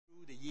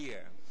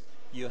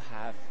You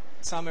have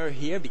summer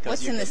here because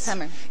what's in the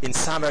summer? In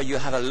summer you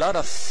have a lot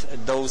of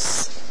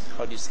those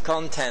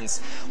contents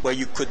where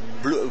you put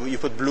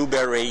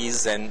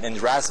blueberries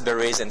and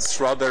raspberries and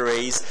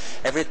strawberries,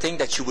 everything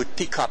that you would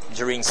pick up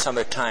during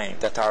summertime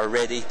that are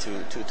ready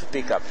to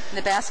pick up.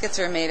 The baskets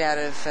are made out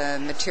of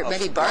material,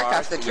 maybe bark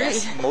off the tree.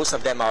 Yes, most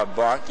of them are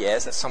bark.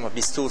 Yes, some of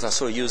these tools are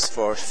also used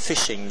for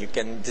fishing.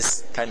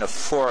 This kind of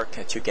fork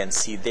that you can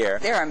see there.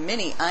 There are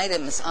many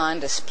items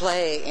on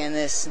display in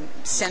this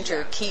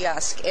center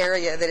kiosk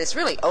area that is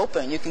really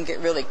open. You can get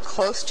really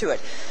close to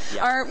it.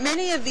 Yeah. Are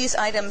many of these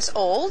items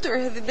old, or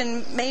have they been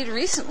made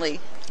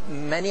recently?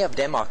 Many of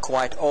them are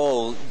quite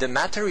old. The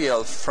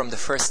material from the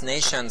First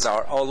Nations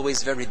are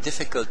always very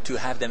difficult to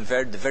have them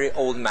very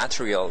old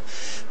material,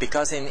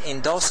 because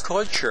in those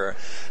culture,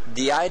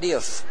 the idea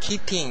of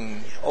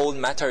keeping old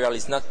material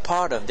is not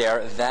part of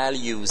their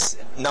values.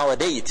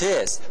 Nowadays it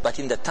is, but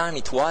in the time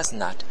it was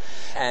not.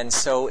 And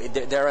so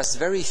there are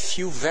very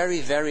few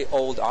very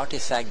old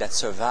artifacts that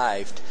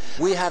survived.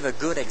 We have a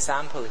good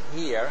example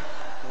here.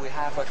 We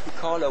have what we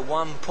call a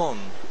wampum.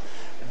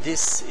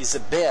 This is a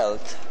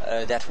belt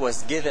that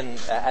was given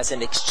as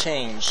an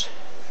exchange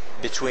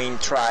between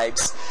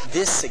tribes.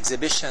 This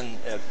exhibition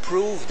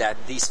proved that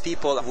these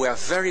people were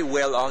very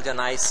well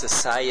organized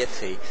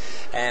society,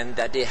 and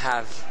that they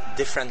have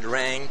different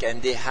rank,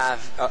 and they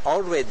have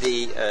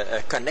already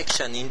a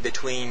connection in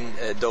between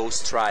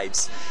those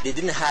tribes. They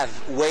didn't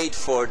have wait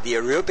for the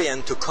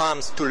European to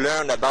come to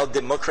learn about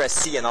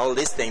democracy and all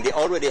these things. They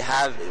already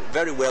have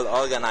very well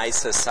organized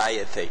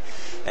society,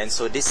 and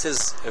so this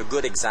is a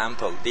good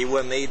example. They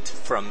were made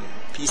from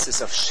pieces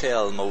of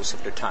shell most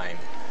of the time.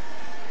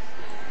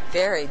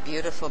 Very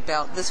beautiful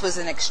belt. This was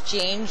an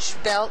exchange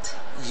belt?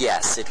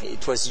 Yes,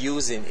 it was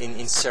used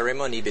in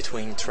ceremony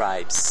between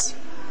tribes.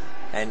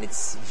 And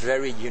it's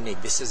very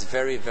unique. This is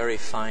very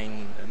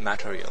fine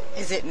material.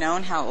 Is it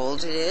known how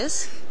old it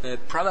is?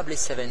 Probably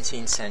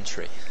 17th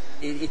century.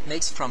 It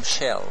makes from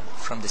shell,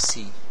 from the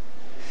sea.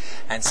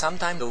 And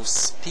sometimes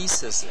those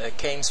pieces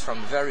came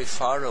from very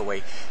far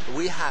away.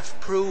 We have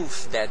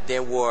proof that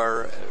there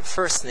were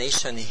First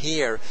Nation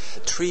here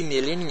 3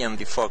 millennium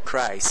before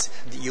Christ.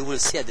 You will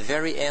see at the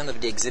very end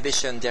of the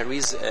exhibition there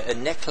is a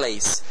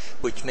necklace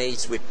which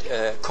made with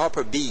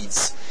copper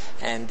beads.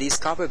 And these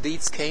copper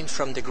beads came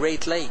from the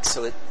Great Lakes.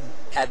 So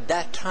at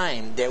that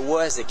time there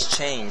was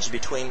exchange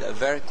between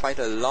quite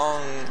a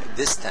long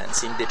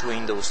distance in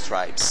between those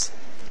tribes.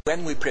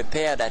 When we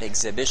prepared that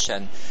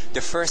exhibition,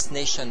 the First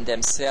Nation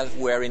themselves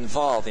were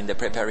involved in the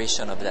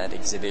preparation of that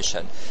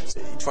exhibition.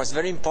 So it was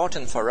very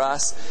important for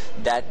us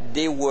that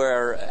they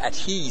were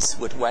at ease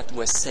with what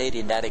was said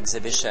in that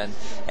exhibition,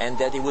 and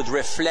that it would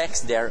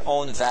reflect their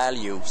own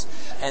values.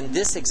 And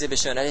this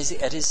exhibition,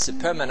 at its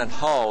permanent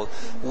hall,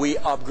 we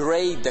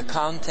upgrade the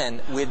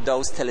content with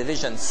those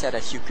television sets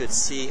that you could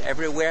see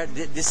everywhere.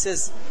 This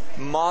is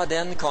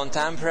modern,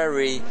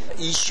 contemporary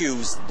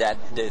issues that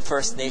the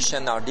First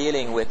Nation are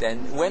dealing with,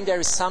 and when there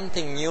is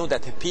something new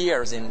that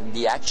appears in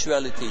the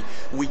actuality,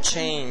 we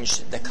change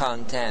the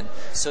content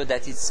so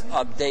that it's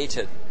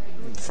updated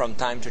from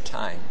time to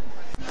time.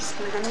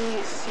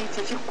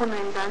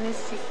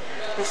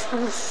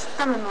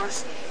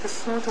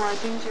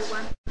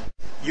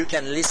 You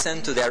can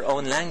listen to their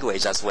own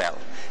language as well.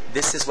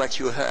 This is what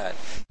you heard.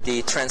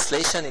 The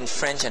translation in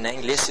French and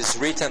English is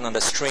written on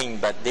the screen,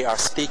 but they are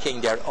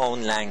speaking their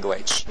own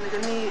language. At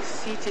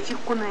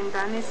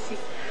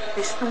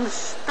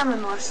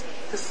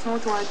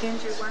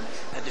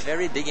the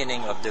very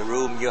beginning of the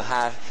room, you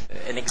have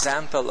an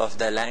example of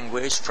the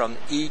language from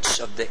each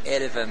of the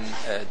 11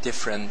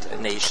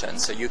 different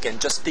nations. So you can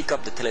just pick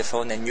up the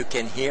telephone and you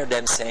can hear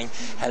them saying,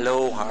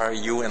 hello, how are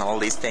you, and all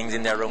these things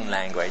in their own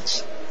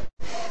language.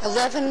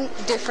 11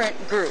 different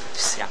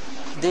groups. Yeah.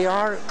 They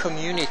are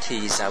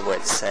communities, I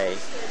would say.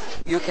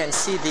 You can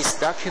see this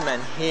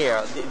document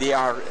here. They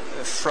are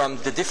from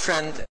the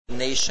different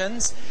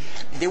nations.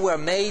 They were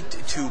made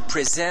to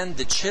present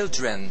the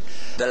children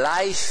the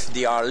life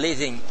they are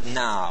living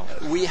now.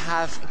 We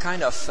have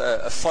kind of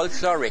a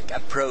folkloric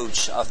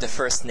approach of the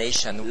First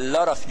Nation. A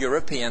lot of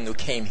Europeans who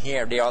came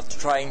here, they are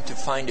trying to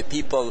find the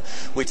people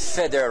with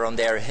feather on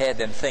their head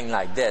and things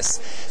like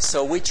this.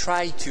 So we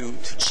try to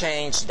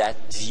change that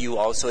view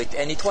also.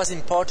 And it was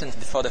important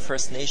for the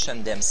First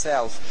Nation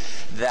themselves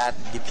that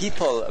the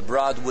people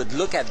abroad would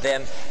look at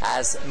them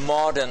as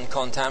modern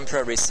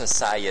contemporary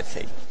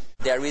society.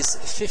 There is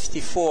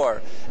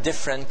 54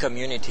 different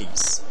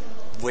communities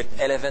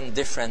with 11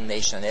 different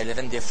nations,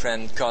 11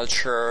 different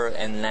culture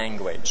and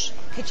language.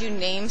 Could you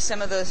name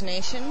some of those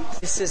nations?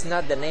 This is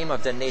not the name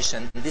of the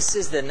nation. This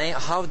is the name,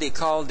 how they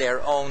call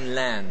their own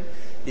land.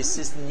 This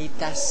is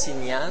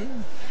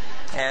Nitasignan,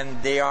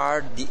 and they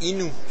are the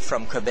Innu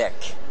from Quebec,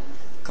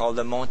 called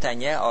the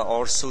Montagnais, or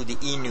also the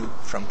Innu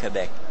from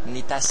Quebec.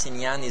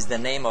 Nitasignan is the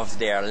name of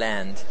their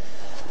land.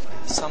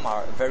 Some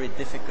are very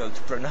difficult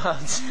to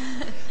pronounce.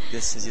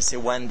 This is, you see,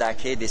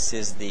 Wendake, this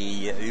is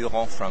the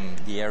Huron from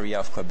the area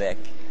of Quebec.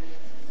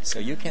 So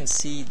you can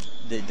see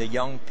the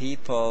young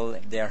people,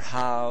 their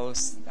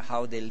house,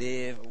 how they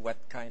live, what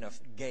kind of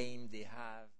game they have.